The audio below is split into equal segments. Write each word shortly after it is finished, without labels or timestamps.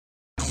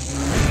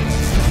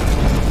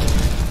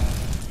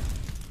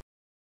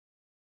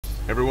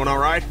Everyone all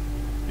right?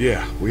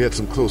 Yeah, we had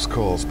some close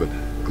calls, but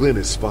Glenn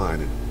is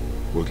fine, and,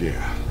 well,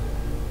 yeah,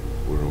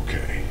 we're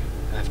okay.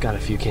 I've got a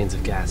few cans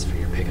of gas for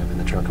your pickup in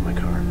the trunk of my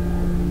car.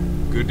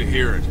 Good to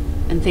hear it.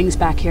 And things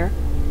back here?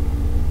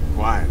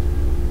 Quiet.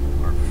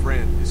 Our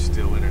friend is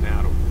still in and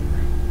out over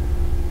there.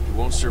 He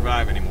won't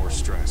survive any more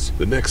stress.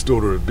 The next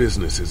order of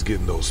business is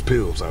getting those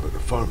pills out of the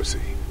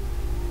pharmacy.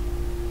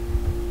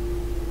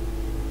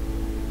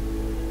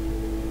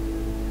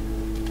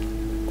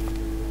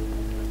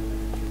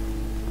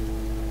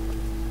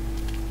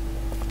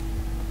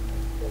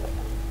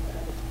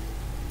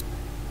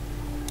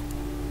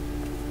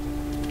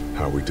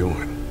 How we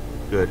doing?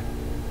 Good.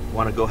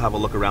 Want to go have a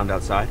look around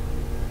outside?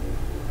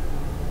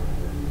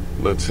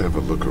 Let's have a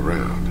look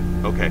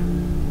around. Okay.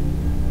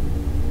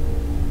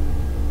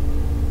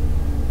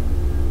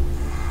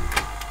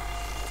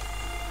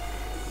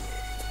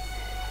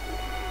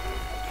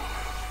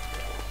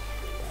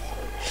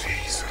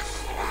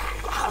 Jesus.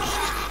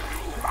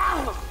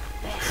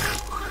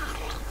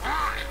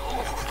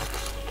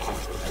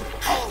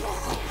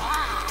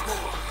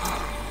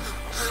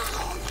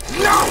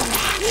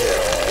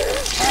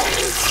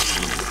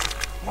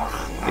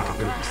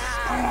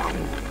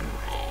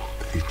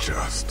 They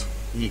just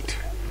Eat.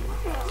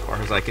 As far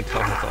as I can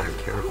tell, that's all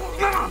they care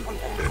about.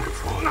 and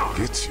if one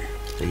gets you.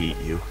 They eat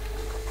you.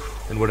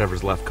 And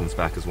whatever's left comes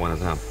back as one of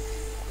them.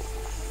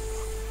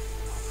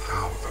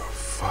 How the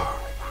fuck?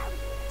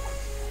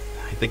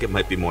 I think it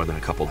might be more than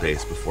a couple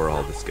days before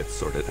all this gets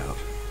sorted out.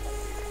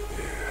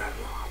 Yeah,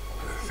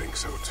 I think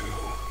so too.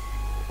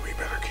 We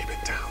better keep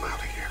it down out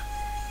of here.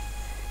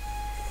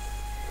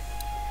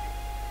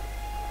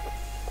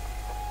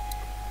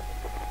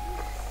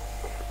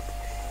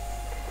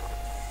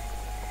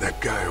 That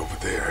guy over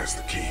there has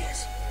the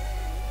keys.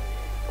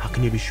 How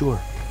can you be sure?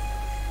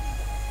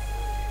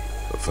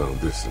 I found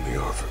this in the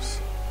office.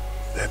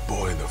 That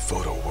boy in the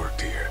photo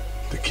worked here.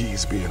 The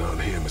keys being on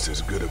him is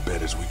as good a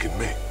bet as we can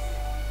make.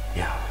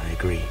 Yeah, I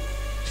agree.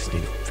 Just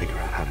need to figure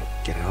out how to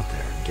get out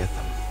there and get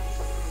them.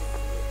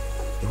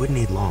 You wouldn't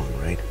need long,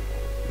 right?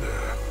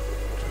 Nah,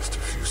 just a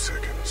few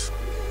seconds.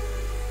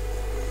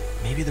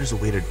 Maybe there's a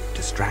way to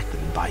distract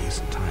them and buy you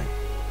some time.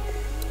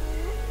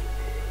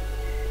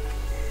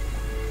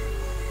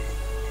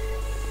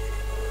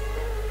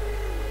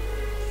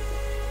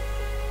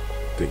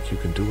 Think you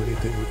can do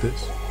anything with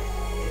this?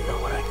 You know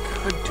what I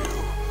could do?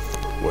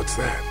 What's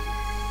that?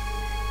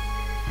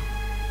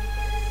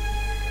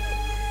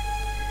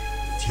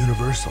 It's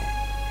universal.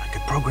 I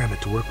could program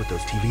it to work with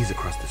those TVs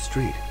across the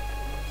street.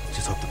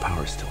 Just hope the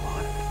power's still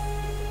on.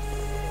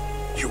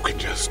 You can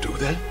just do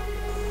that?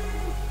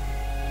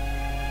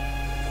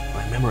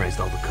 I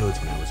memorized all the codes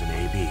when I was in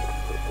AB.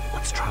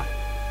 Let's try.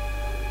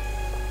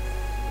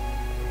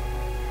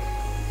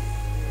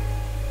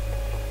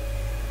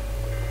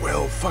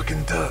 Well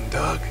fucking done,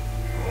 Doc.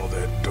 All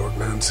that dork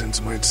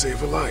nonsense might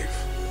save a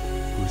life.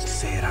 Who's to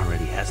say it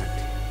already hasn't?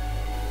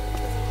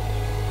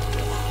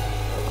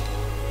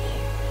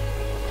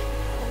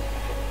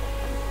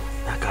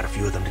 That got a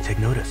few of them to take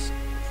notice.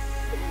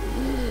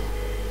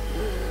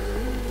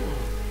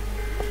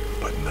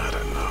 But not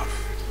enough.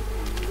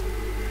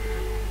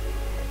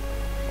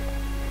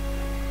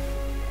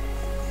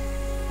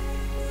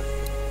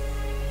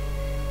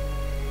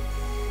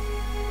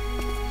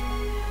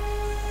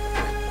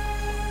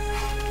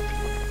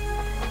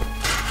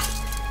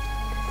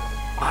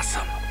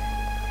 Awesome.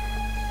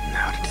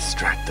 Now to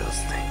distract those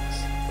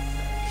things.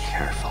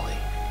 Carefully.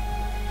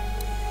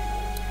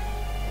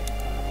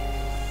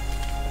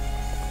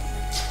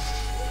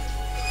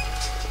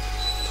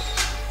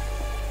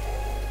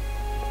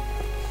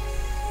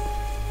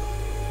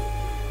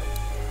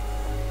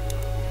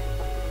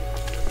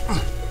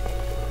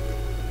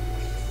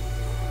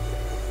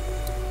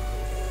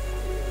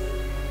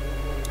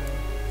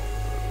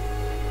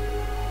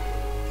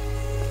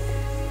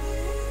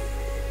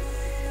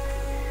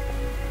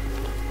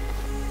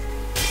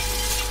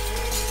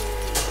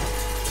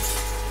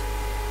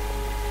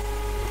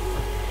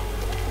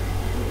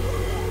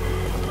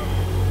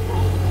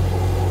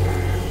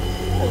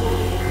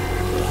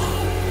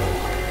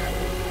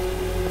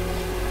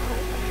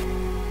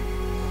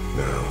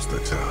 Now's the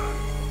time.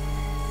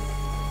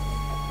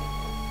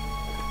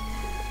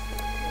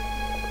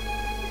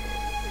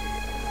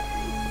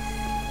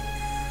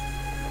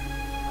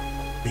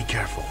 Be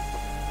careful.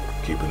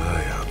 Keep an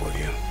eye out, will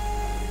you?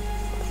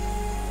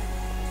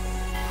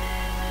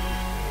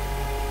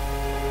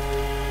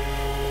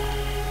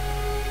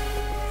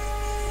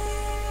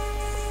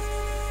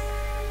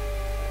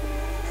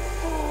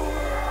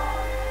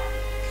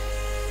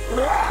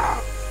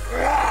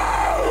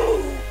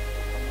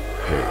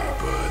 Hey,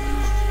 bud.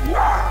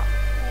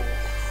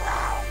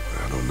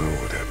 I don't know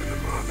what happened to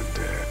Mom and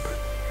Dad, but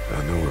I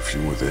know if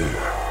you were there,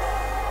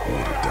 you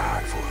would have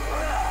died for them.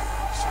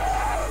 So,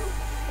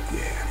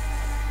 yeah.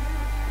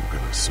 I'm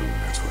gonna assume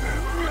that's what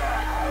happened.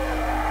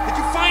 Did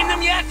you find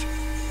them yet?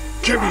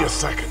 Give me a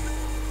second.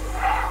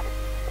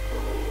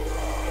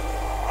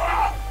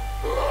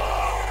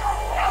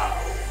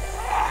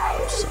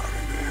 I'm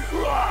sorry, man.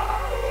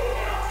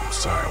 I'm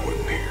sorry I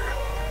wasn't here.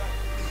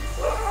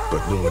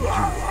 But knowing you were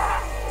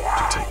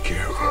to take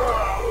care of her,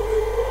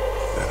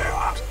 that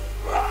helped.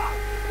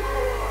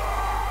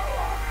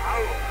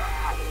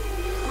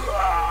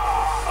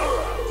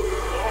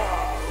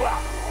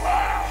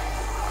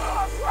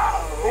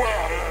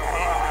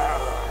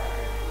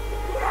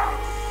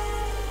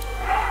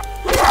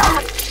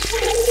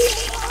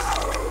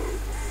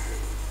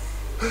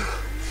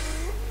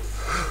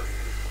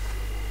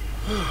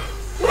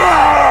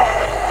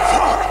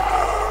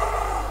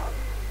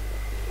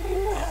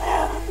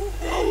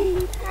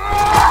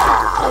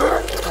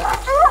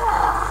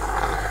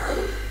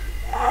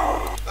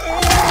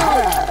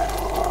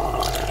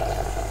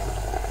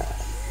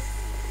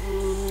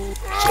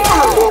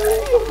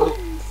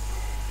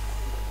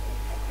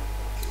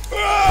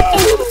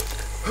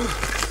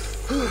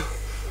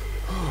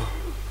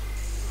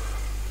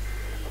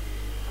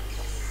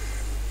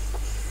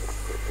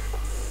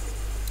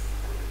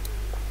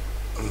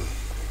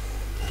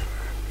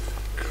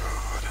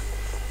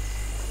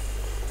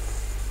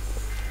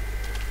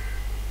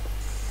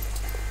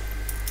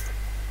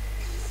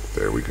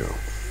 There we go.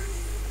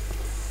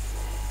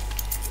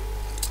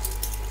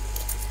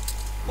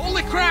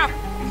 Holy crap!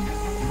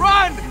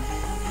 Run!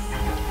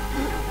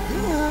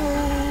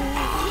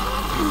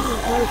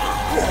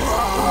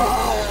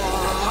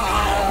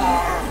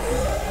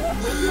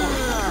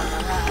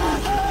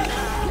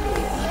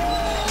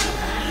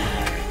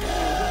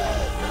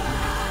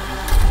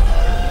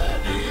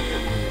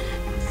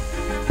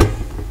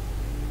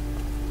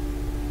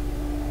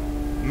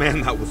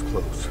 Man, that was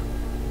close.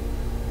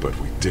 But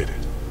we did it.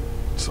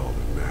 That's all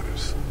that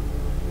matters.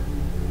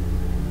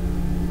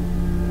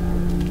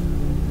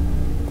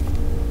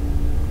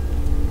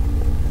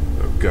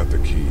 I've got the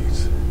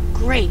keys.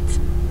 Great.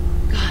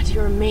 God,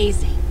 you're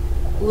amazing.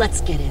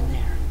 Let's get in there.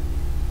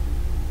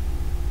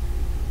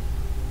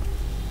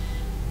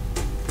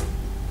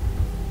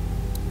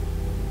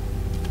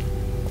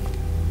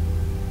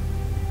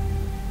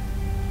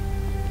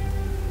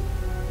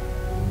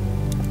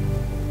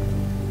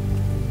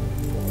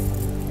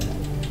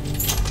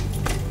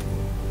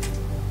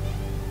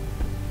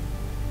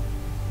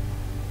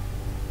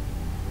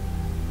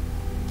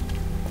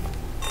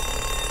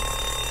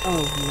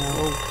 Oh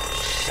no.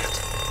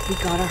 Shit. We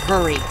gotta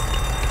hurry.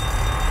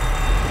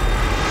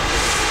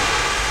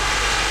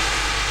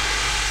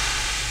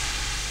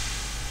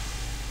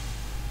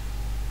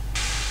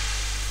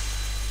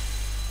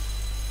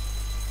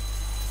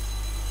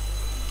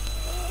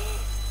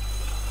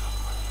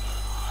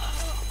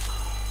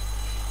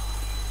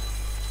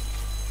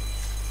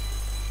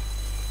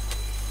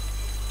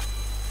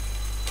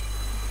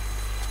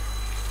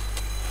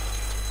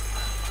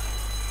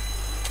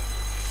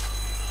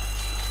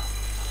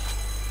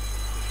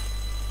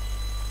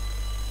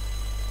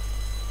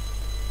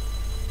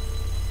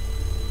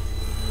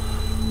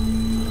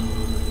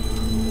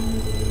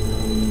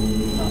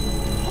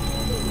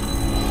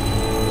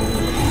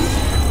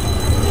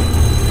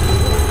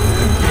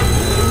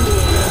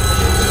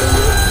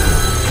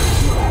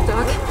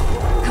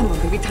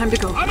 Time to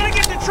go. I'm gonna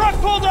get the truck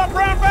pulled up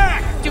round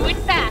back! Do it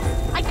fast.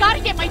 I gotta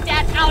get my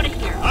dad out of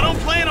here. I don't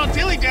plan on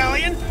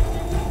dilly-dallying.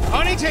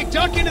 Honey, take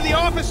Duck into the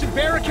office and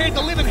barricade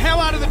the living hell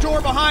out of the door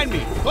behind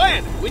me.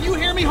 Glenn, when you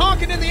hear me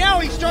honking in the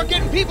alley, start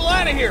getting people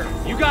out of here.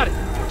 You got it.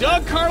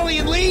 Doug, Carly,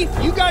 and Lee,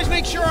 you guys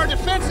make sure our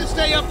defenses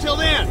stay up till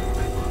then.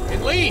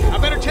 And Lee, I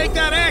better take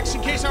that axe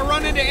in case I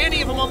run into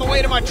any of them on the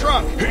way to my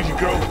truck. Here you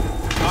go.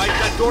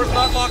 That door's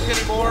not locked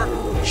anymore.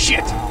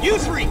 Shit! You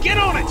three, get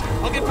on it!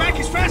 I'll get back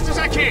as fast as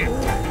I can.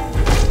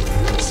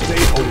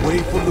 Stay away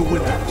from the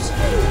windows.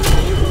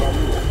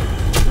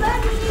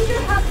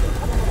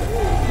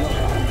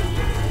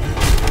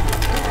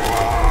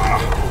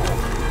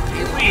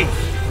 Lee,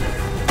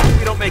 if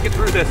we don't make it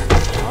through this,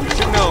 you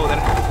should know that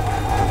I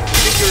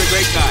think you're a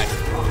great guy.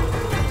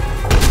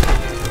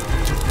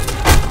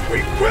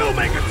 We will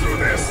make it through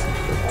this!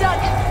 Doug,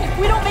 if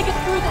we don't make it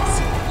through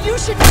this, you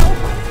should know.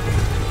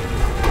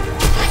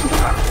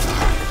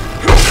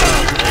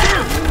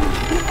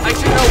 I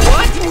should know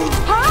what?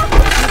 Huh?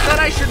 You said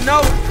I should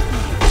know.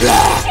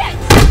 Shit!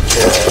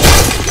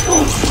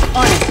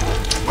 On it.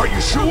 Are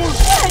you sure?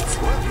 Shit!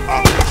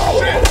 Oh,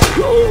 shit!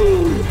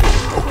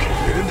 Okay,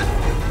 then.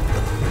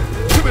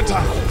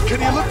 Clementine, can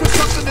you look for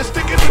something to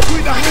stick in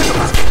between the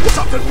handles?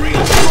 Something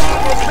real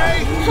strong,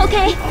 okay?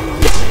 Okay.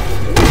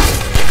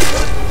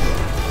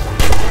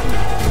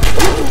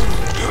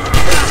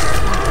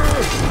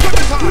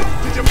 Clementine,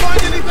 did you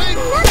find anything?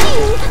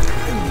 Nothing!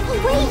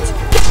 Wait!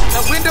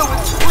 That window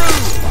is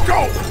screwed! Go!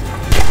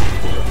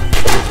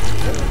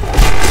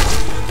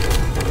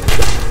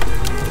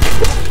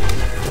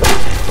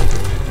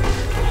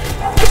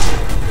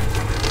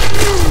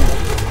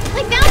 I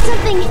found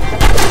something!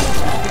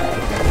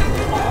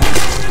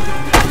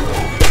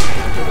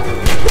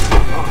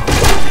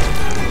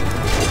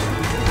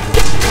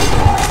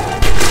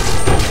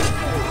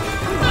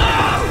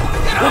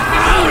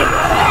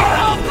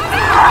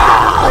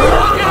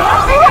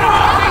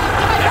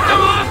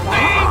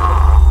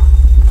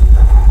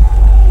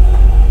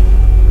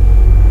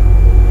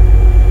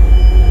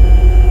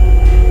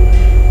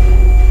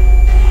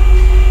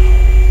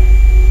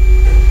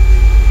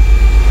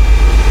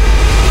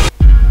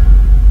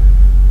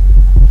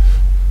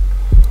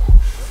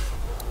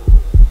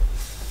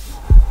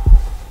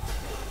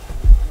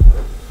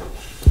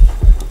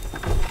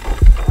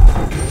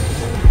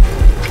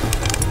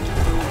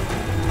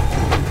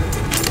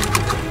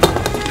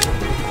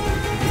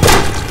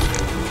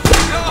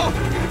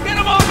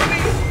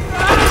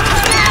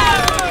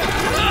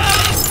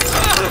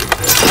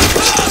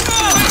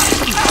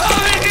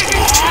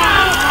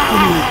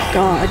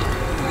 God.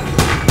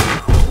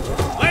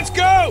 Let's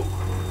go!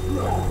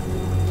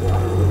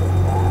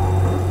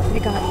 They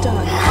got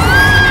Doug.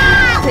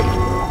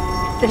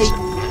 They...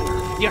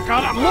 You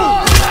gotta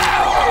move!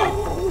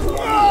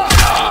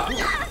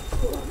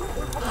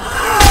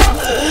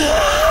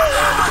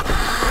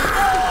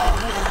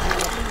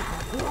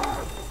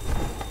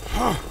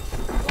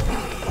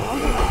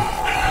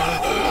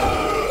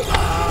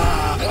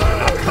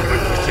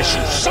 You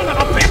son of a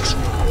bitch!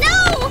 No!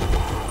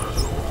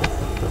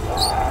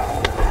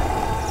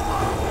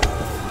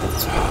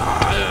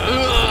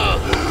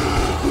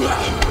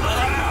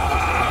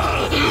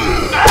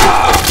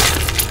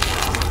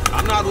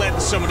 I'm not letting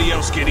somebody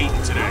else get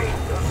eaten today.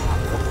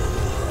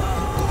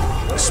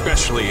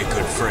 Especially a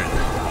good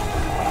friend.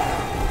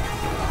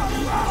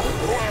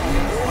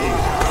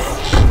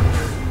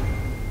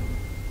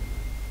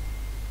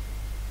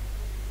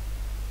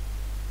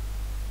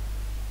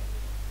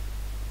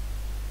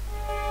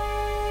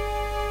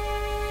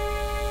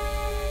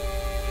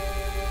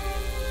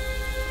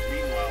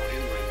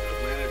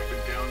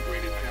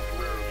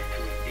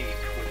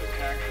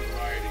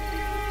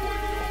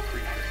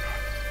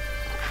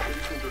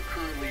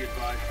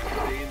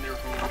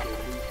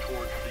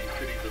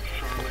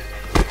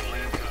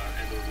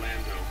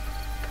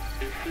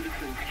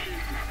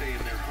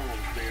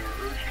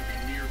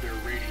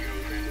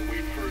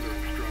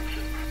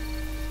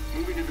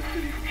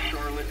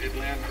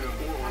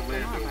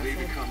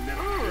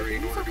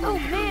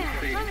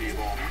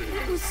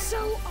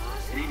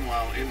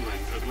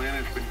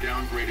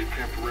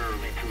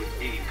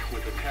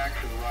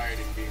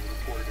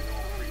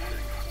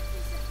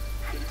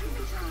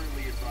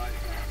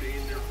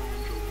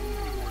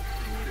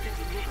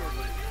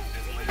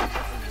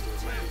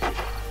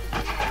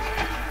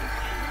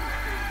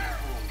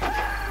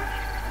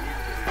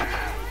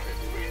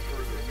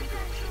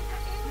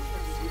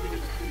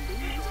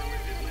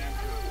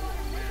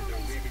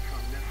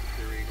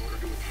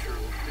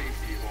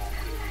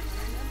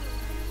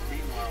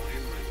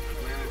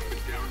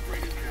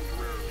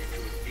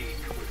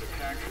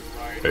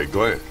 Hey,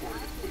 Glenn.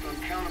 With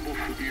uncountable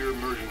severe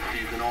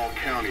emergencies in all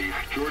counties,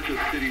 Georgia's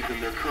cities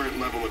and their current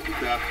level of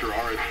disaster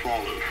are as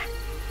follows.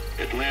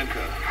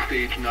 Atlanta,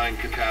 Stage 9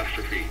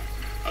 catastrophe.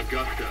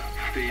 Augusta,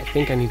 Stage 8 I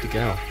think I need to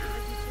go.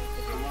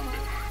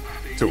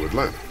 To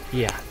Atlanta?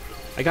 Yeah,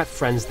 I got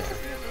friends there.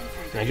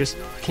 And I just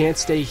can't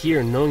stay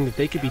here knowing that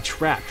they could be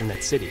trapped in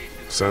that city.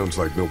 Sounds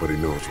like nobody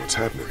knows what's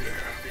happening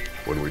there.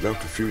 When we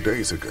left a few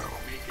days ago,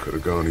 could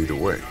have gone either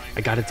way.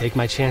 I gotta take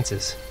my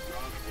chances.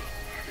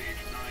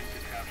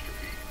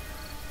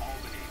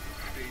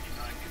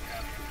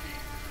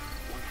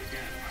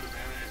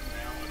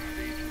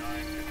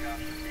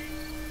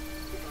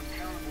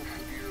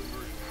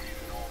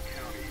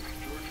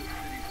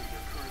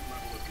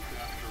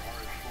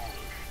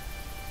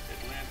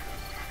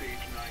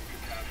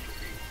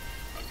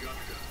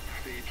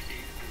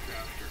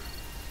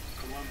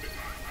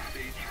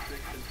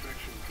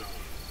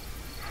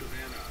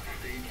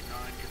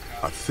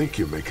 I think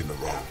you're making the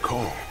wrong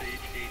call.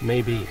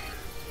 Maybe.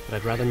 But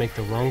I'd rather make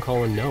the wrong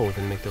call and no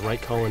than make the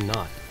right call and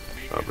not.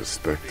 I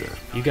respect that.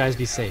 You guys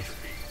be safe.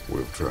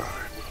 We'll try.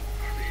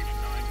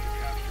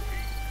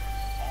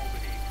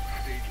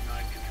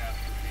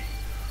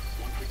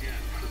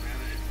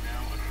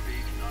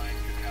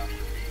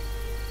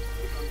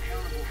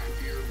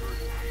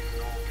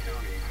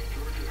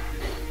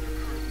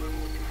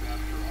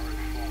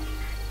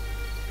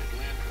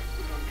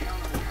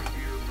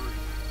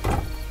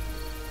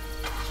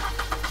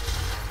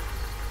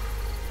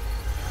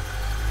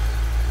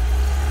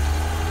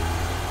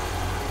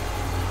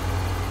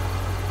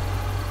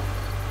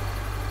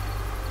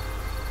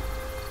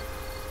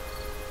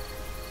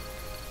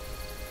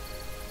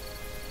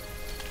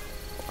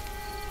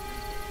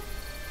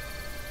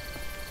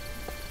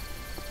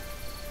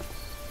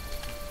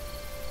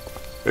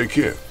 Hey,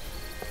 kid.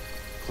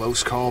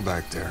 Close call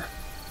back there.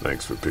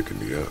 Thanks for picking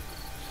me up.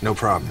 No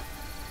problem.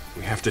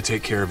 We have to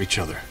take care of each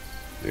other.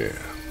 Yeah,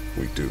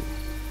 we do.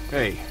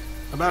 Hey,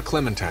 about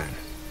Clementine.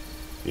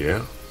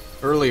 Yeah?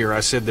 Earlier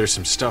I said there's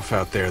some stuff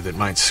out there that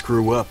might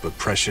screw up a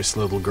precious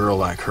little girl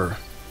like her.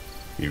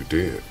 You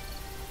did.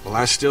 Well,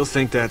 I still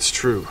think that's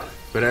true.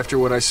 But after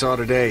what I saw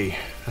today,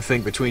 I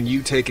think between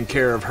you taking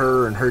care of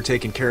her and her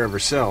taking care of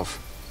herself,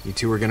 you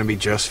two are gonna be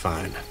just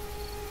fine.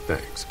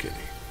 Thanks, Kenny.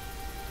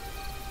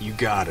 You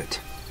got it.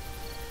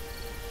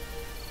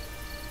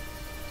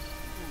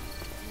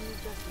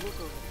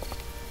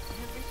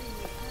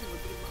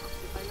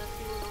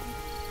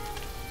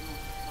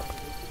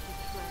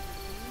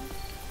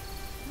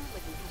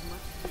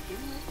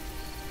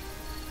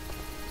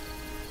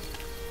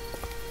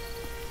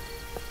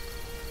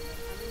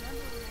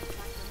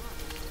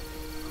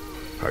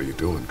 How you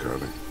doing,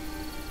 Curly?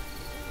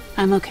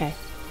 I'm okay.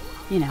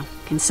 You know,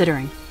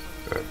 considering.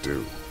 I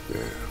do,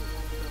 yeah.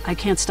 I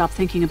can't stop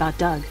thinking about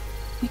Doug.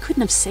 We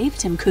couldn't have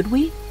saved him, could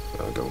we?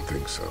 I don't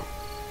think so.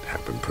 It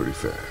happened pretty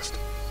fast.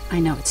 I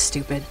know it's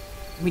stupid.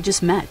 We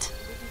just met.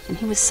 And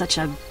he was such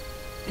a...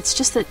 It's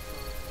just that...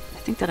 I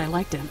think that I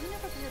liked him.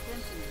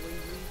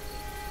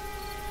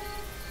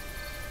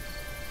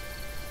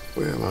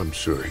 Well, I'm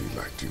sure he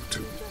liked you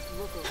too.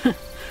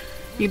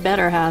 You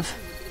better have.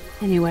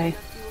 Anyway,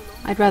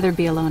 I'd rather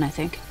be alone, I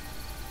think.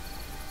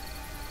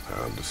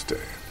 I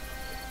understand.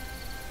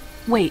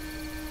 Wait,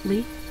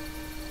 Lee?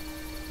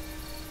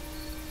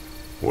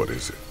 What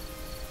is it?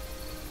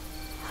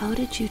 How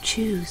did you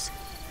choose?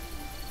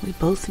 We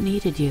both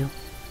needed you.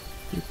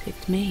 You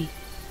picked me.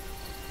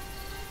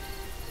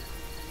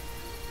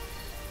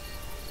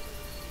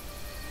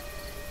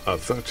 I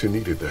thought you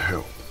needed the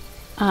help.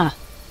 Ah,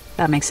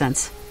 that makes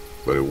sense.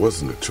 But it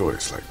wasn't a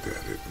choice like that.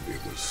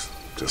 It was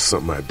just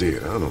something I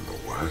did. I don't know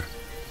why.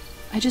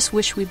 I just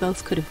wish we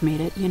both could have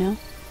made it, you know?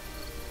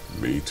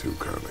 Me too,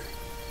 Carly.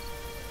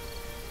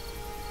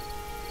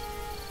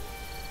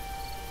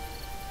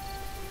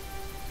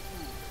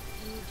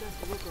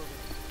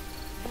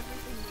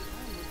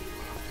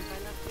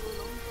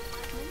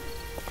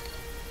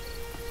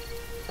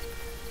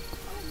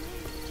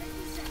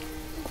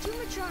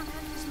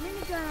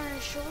 On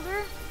his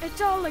shoulder,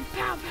 it's all like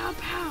pow, pow,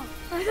 pow.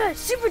 I thought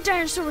Super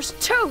Dinosaur was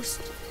toast.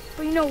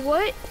 But you know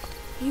what?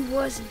 He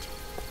wasn't.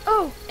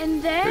 Oh,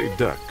 and then... Hey,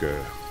 Duck,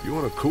 you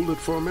want to cool it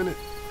for a minute?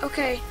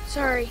 Okay,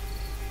 sorry.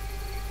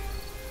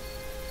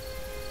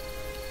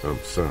 I'm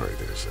sorry,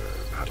 there's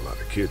not a lot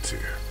of kids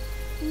here.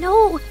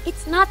 No,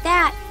 it's not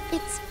that.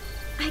 It's...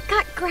 I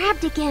got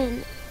grabbed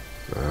again.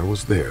 I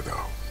was there,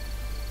 though.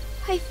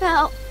 I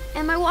fell,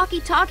 and my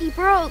walkie-talkie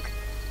broke.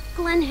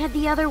 Glenn had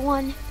the other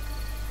one.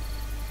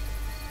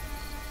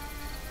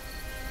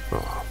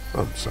 Oh,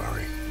 I'm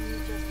sorry.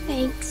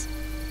 Thanks.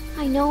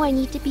 I know I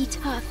need to be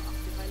tough.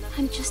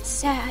 I'm just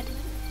sad.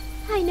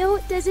 I know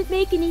it doesn't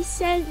make any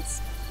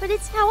sense, but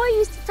it's how I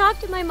used to talk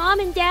to my mom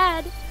and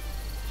dad.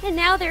 And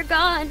now they're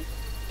gone.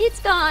 It's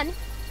gone.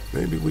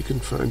 Maybe we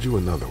can find you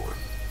another one.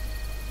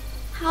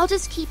 I'll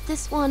just keep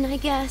this one, I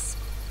guess.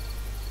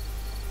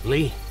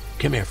 Lee,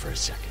 come here for a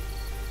second.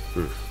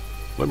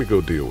 Let me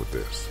go deal with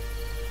this.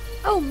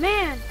 Oh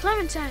man,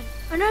 Clementine,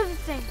 another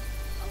thing.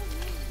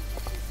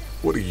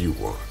 What do you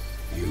want?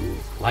 You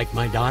like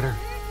my daughter?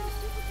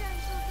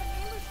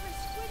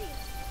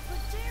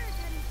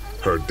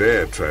 Her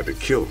dad tried to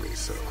kill me,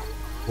 so...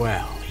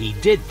 Well, he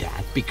did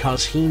that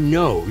because he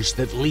knows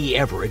that Lee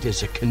Everett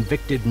is a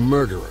convicted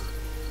murderer.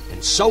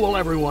 And so will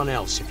everyone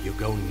else if you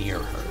go near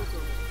her.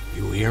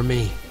 You hear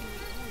me?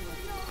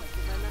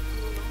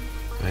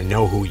 I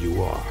know who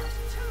you are.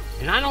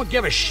 And I don't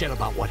give a shit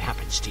about what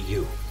happens to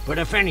you. But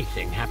if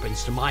anything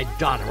happens to my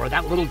daughter or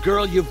that little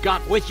girl you've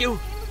got with you,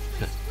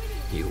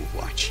 you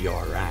watch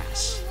your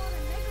ass.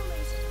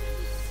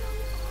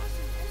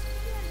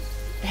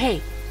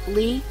 Hey,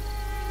 Lee,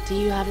 do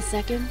you have a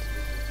second?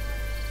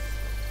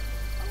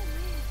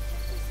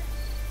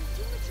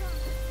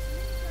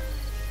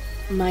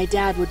 My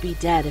dad would be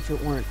dead if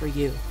it weren't for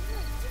you.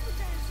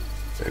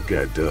 That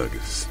guy Doug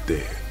is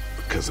dead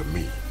because of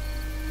me.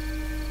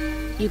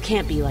 You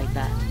can't be like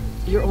that.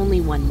 You're only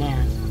one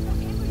man.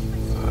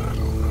 I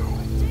don't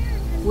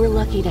know. We're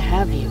lucky to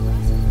have you.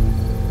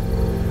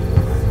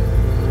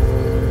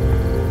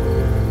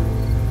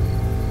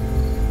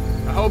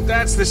 I hope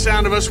that's the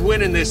sound of us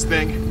winning this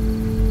thing.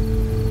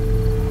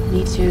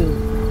 Me too.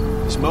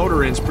 This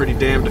motor inn's pretty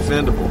damn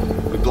defendable.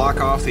 We block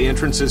off the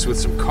entrances with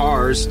some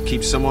cars,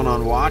 keep someone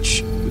on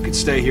watch. We could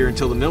stay here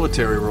until the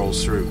military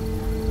rolls through.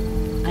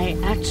 I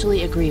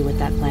actually agree with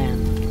that plan.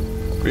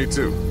 Me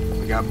too.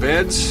 We got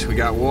beds, we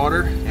got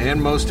water,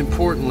 and most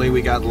importantly,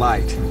 we got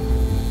light.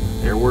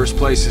 There are worse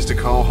places to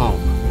call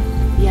home.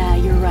 Yeah,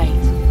 you're right.